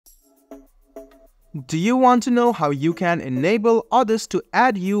Do you want to know how you can enable others to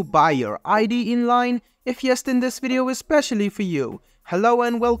add you by your ID in line? If yes, then this video is specially for you. Hello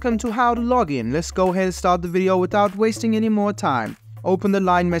and welcome to How to Log In. Let's go ahead and start the video without wasting any more time. Open the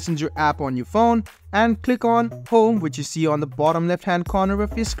Line Messenger app on your phone and click on Home, which you see on the bottom left hand corner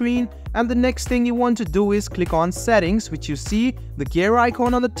of your screen. And the next thing you want to do is click on Settings, which you see the gear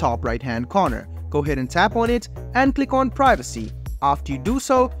icon on the top right hand corner. Go ahead and tap on it and click on Privacy. After you do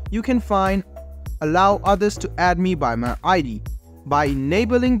so, you can find Allow others to add me by my ID. By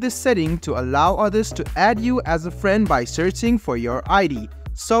enabling this setting to allow others to add you as a friend by searching for your ID.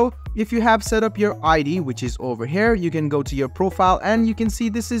 So if you have set up your ID, which is over here, you can go to your profile and you can see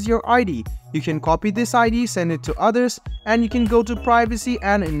this is your ID. You can copy this ID, send it to others, and you can go to privacy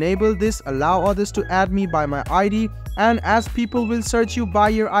and enable this allow others to add me by my ID. And as people will search you by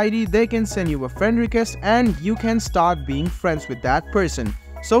your ID, they can send you a friend request and you can start being friends with that person.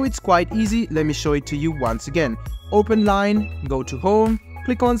 So it's quite easy. Let me show it to you once again. Open Line, go to Home,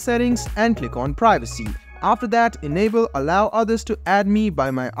 click on Settings and click on Privacy. After that, enable allow others to add me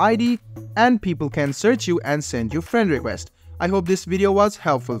by my ID and people can search you and send you friend request. I hope this video was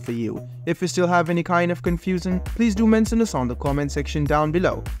helpful for you. If you still have any kind of confusion, please do mention us on the comment section down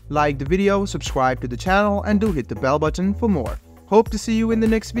below. Like the video, subscribe to the channel and do hit the bell button for more. Hope to see you in the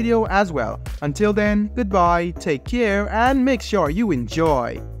next video as well. Until then, goodbye, take care and make sure you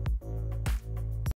enjoy.